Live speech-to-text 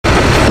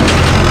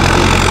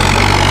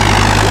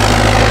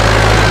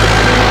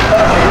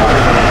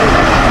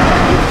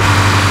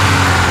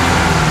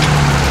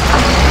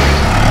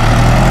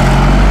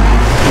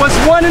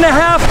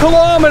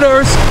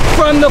kilometers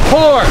from the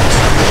port.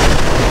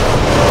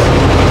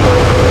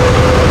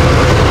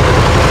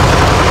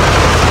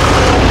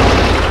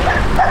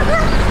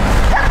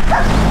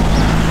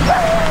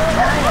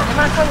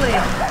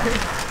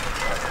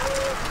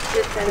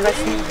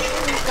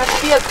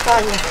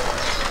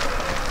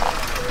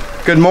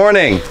 Good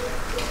morning.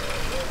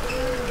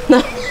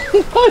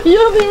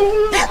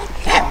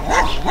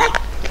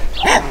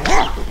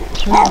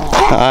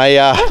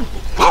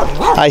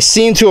 I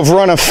seem to have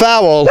run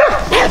afoul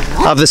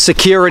of the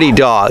security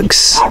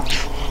dogs. Well,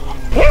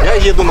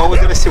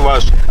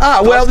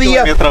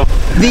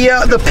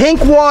 the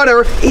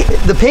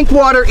pink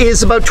water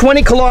is about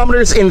 20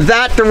 kilometers in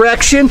that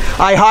direction.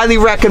 I highly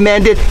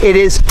recommend it. It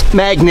is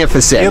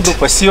magnificent. Еду,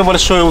 спасибо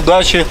большое,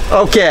 удачи.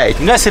 Okay.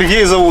 Меня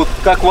Сергей зовут.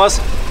 Как вас?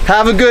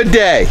 Have a good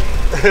day.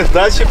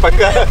 Удачи,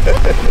 пока.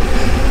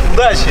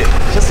 Удачи.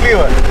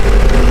 Счастливо.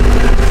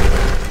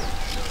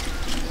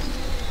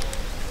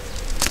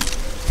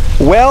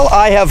 Well,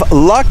 I have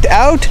lucked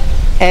out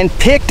and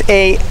picked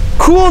a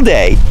cool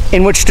day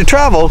in which to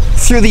travel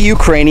through the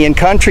Ukrainian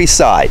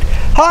countryside.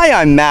 Hi,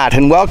 I'm Matt,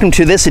 and welcome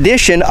to this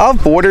edition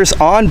of Borders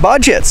on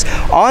Budgets.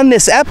 On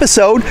this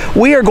episode,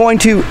 we are going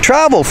to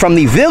travel from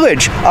the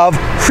village of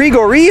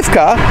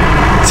Dzharylhach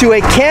to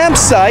a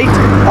campsite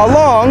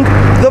along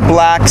the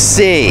Black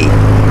Sea.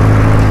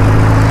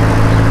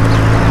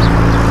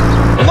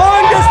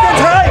 Long distance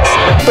hikes!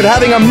 But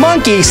having a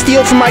monkey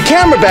steal from my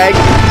camera bag,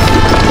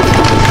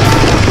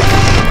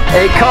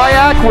 a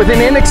kayak with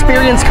an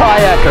inexperienced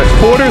kayaker.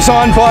 Borders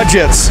on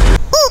Budgets.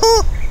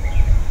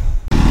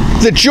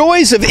 The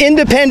joys of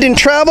independent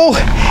travel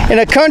in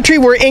a country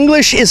where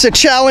English is a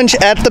challenge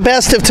at the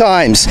best of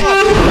times.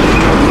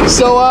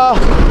 So,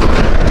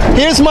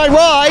 here's my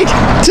ride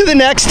to the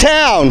next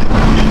town.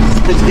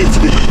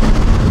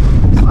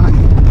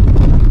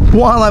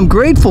 While I'm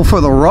grateful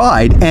for the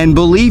ride, and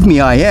believe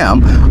me I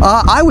am,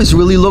 I was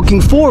really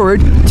looking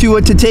forward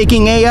to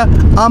taking a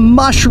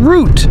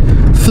marshrutka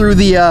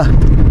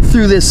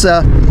through this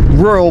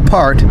rural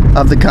part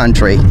of the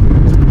country.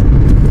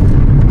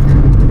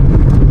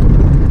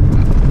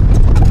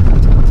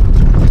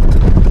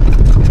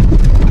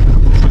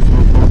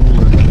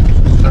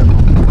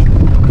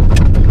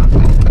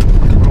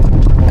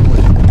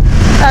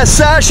 As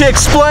Sasha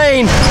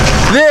explained,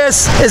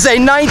 this is a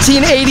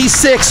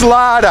 1986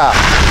 Lada.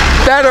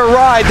 Better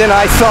ride than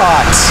I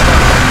thought.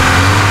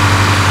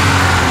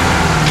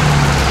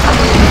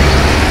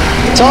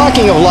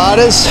 Talking of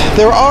Ladas,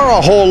 there are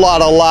a whole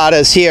lot of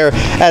Ladas here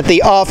at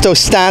the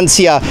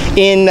Autostancia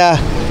in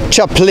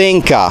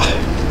Dzharylhach.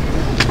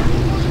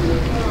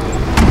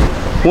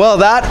 Well,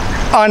 that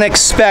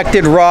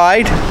unexpected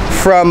ride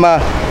from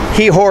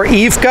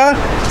Dzharylhach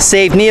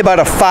saved me about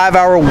a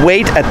 5-hour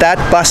wait at that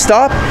bus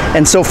stop.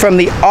 And so from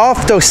the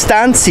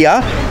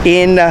Autostancia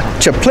in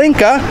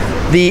Dzharylhach,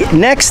 the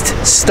next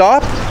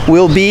stop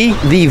will be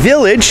the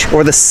village,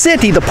 or the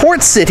city, the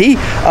port city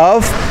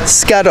of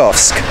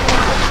Skadovsk.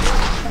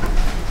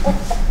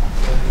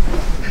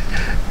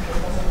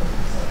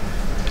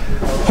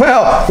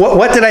 Well,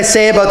 what did I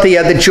say about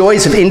the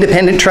joys of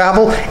independent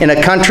travel in a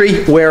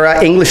country where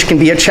English can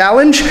be a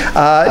challenge?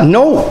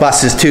 No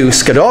buses to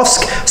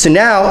Skadovsk. So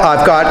now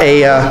I've got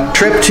a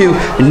trip to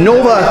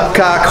Nova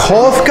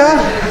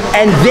Kakhovka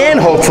and then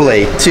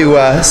hopefully to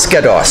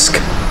Skadovsk.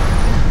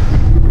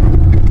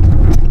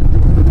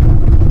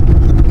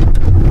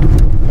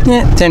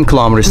 10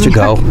 kilometers to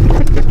go.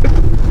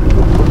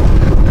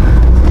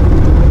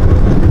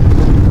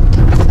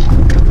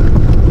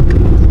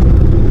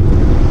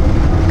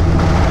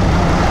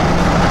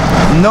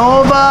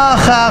 Nova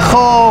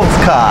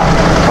Kakhovka.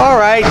 All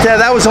right,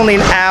 that was only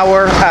an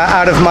hour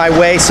out of my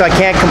way, so I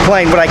can't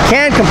complain. What I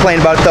can complain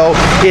about, though,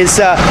 is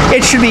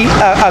it should be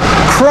a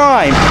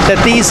crime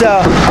that these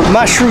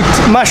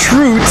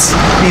marshruts,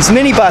 these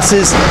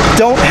minibuses,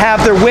 don't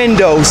have their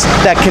windows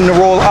that can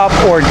roll up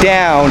or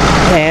down.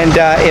 And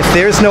if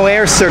there's no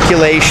air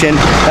circulation,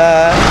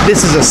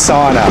 this is a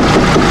sauna.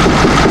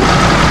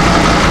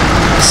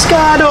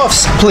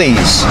 Skadovsk,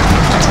 please.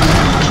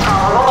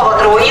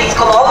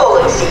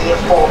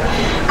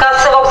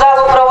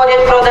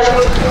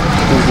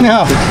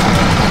 No,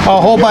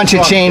 a whole bunch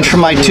of change for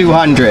my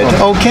 200.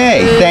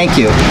 Okay, thank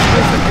you.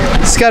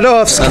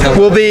 Skadovsk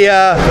will be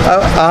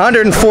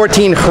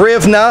 114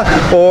 hryvnia,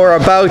 or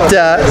about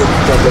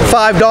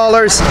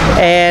 $5,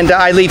 and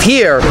I leave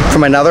here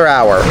from another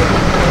hour.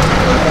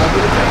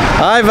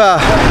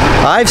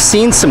 I've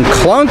seen some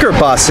clunker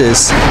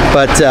buses,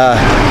 but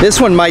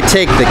this one might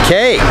take the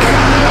cake.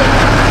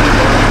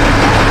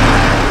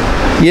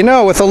 You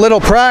know, with a little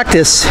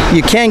practice,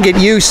 you can get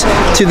used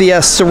to the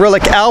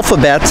Cyrillic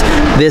alphabet.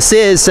 This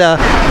is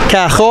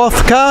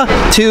Kakhovka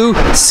to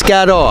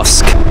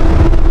Skadovsk.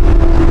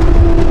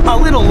 A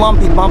little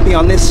lumpy-bumpy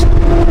on this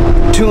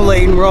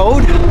 2-lane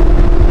road.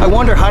 I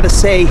wonder how to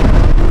say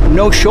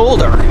no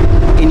shoulder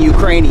in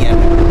Ukrainian.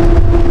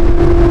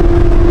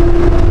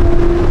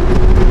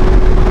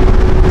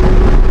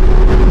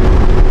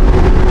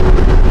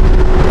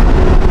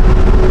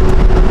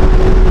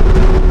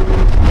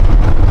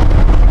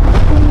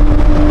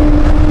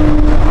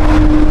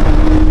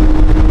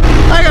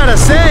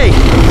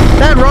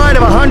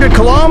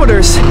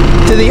 kilometers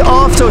to the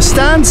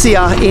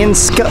Autostancia in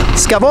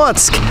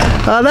Skavotsk.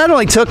 That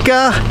only took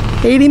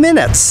 80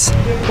 minutes.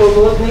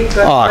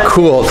 Oh,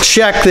 cool.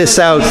 Check this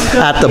out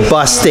at the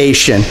bus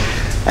station.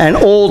 An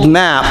old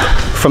map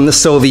from the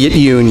Soviet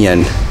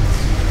Union.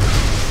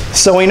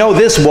 So we know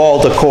this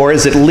wall decor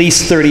is at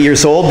least 30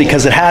 years old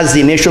because it has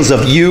the initials of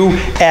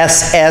USSR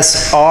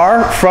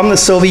from the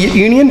Soviet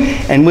Union,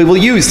 and we will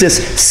use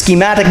this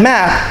schematic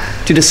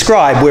map to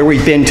describe where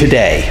we've been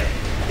today.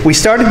 We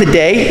started the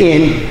day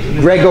in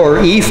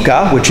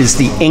Dzharylhach, which is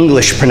the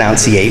English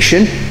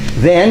pronunciation.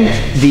 Then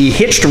the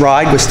hitched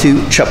ride was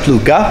to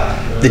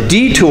Chapluka, the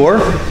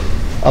detour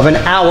of an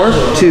hour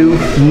to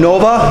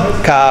Nova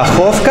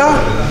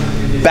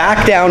Kakhovka,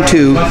 back down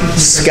to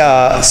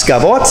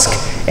Skavotsk,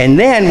 and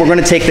then we're going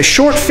to take the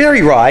short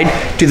ferry ride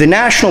to the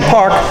national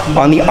park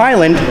on the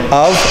island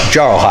of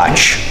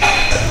Dzharylhach.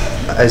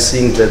 I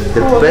think that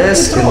the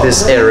best in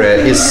this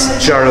area is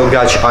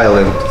Dzharylhach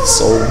Island.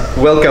 So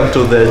welcome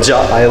to the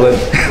Dzha Island.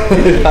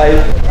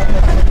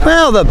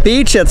 Well, the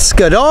beach at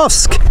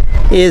Skadovsk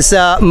is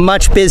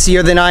much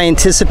busier than I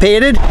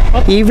anticipated,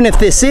 even if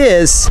this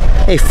is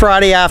a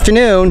Friday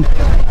afternoon,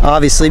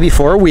 obviously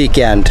before a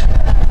weekend.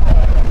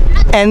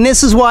 And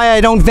this is why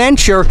I don't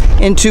venture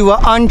into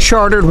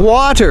uncharted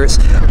waters.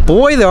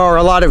 Boy, there are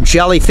a lot of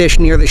jellyfish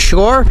near the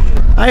shore.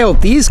 I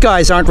hope these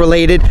guys aren't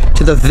related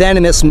to the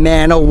venomous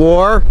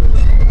man-o-war.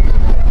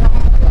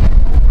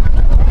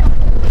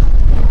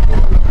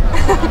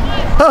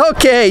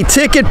 Okay,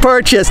 ticket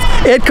purchased.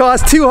 It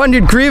cost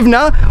 200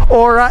 hryvnia,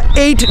 or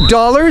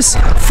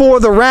 $8 for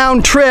the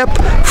round trip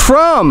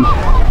from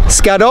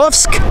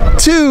Skadovsk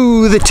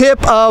to the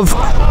tip of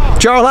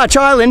Dzharylhach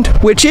Island,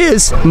 which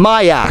is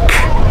Mayak.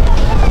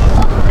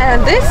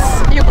 And this,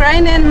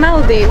 Ukrainian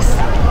Maldives.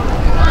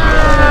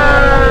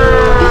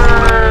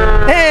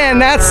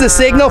 And that's the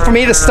signal for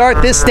me to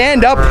start this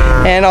stand-up,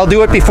 and I'll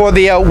do it before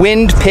the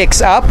wind picks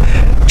up.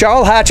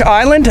 Dzharylhach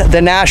Island, the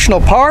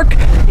national park,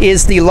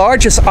 is the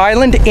largest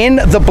island in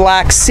the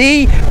Black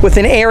Sea with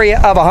an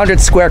area of 100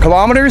 square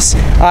kilometers.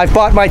 I've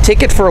bought my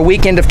ticket for a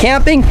weekend of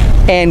camping,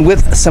 and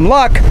with some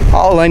luck,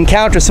 I'll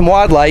encounter some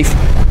wildlife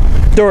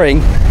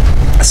during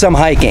some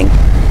hiking.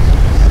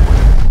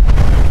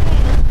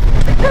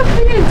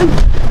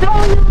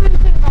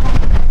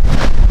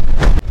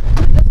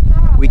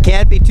 We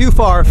can't be too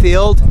far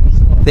afield.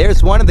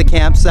 There's one of the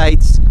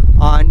campsites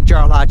on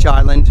Dzharylhach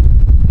Island.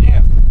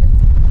 Yeah.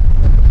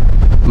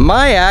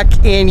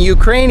 Mayak in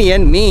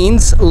Ukrainian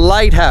means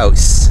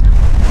lighthouse.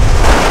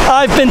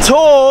 I've been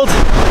told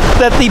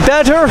that the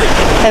better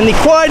and the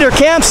quieter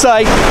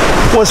campsite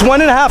was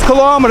 1.5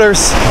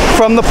 kilometers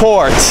from the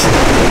port.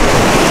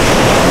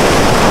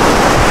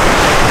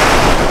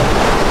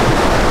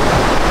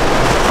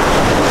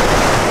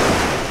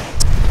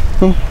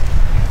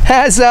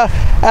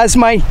 As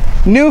my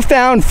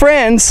newfound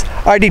friends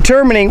are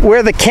determining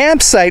where the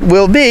campsite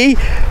will be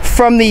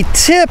from the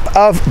tip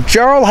of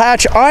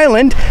Dzharylhach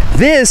Island,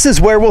 this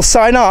is where we'll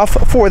sign off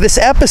for this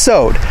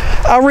episode.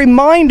 A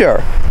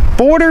reminder,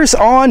 borders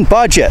on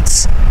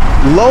budgets.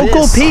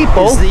 Local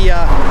people,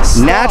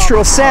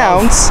 natural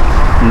sounds,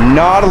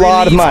 not a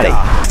lot of money.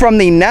 From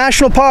the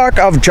National Park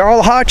of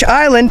Dzharylhach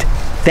Island,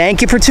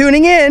 thank you for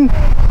tuning in,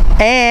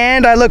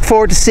 and I look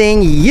forward to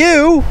seeing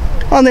you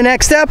on the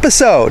next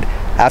episode.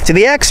 After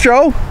the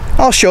extra,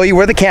 I'll show you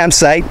where the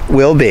campsite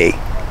will be.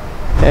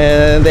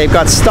 And they've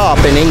got stop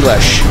in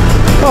English.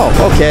 Oh,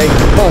 okay.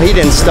 Well, he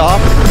didn't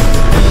stop.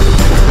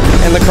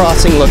 And the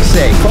crossing looks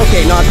safe.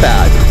 Okay, not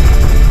bad.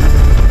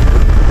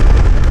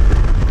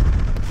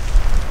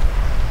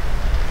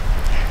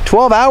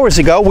 "12 hours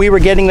ago, we were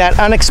getting that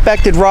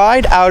unexpected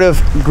ride out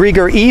of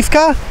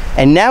Dzharylhach,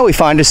 and now we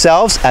find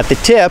ourselves at the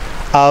tip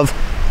of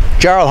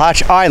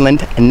Dzharylhach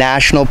Island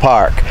National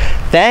Park.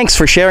 Thanks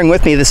for sharing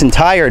with me this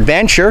entire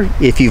adventure.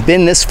 If you've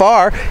been this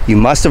far, you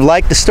must have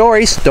liked the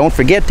stories. Don't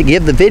forget to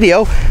give the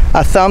video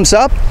a thumbs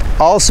up.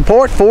 All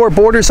support for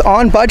Borders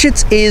on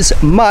Budgets is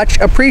much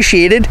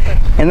appreciated,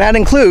 and that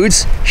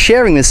includes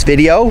sharing this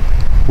video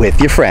with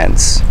your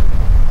friends.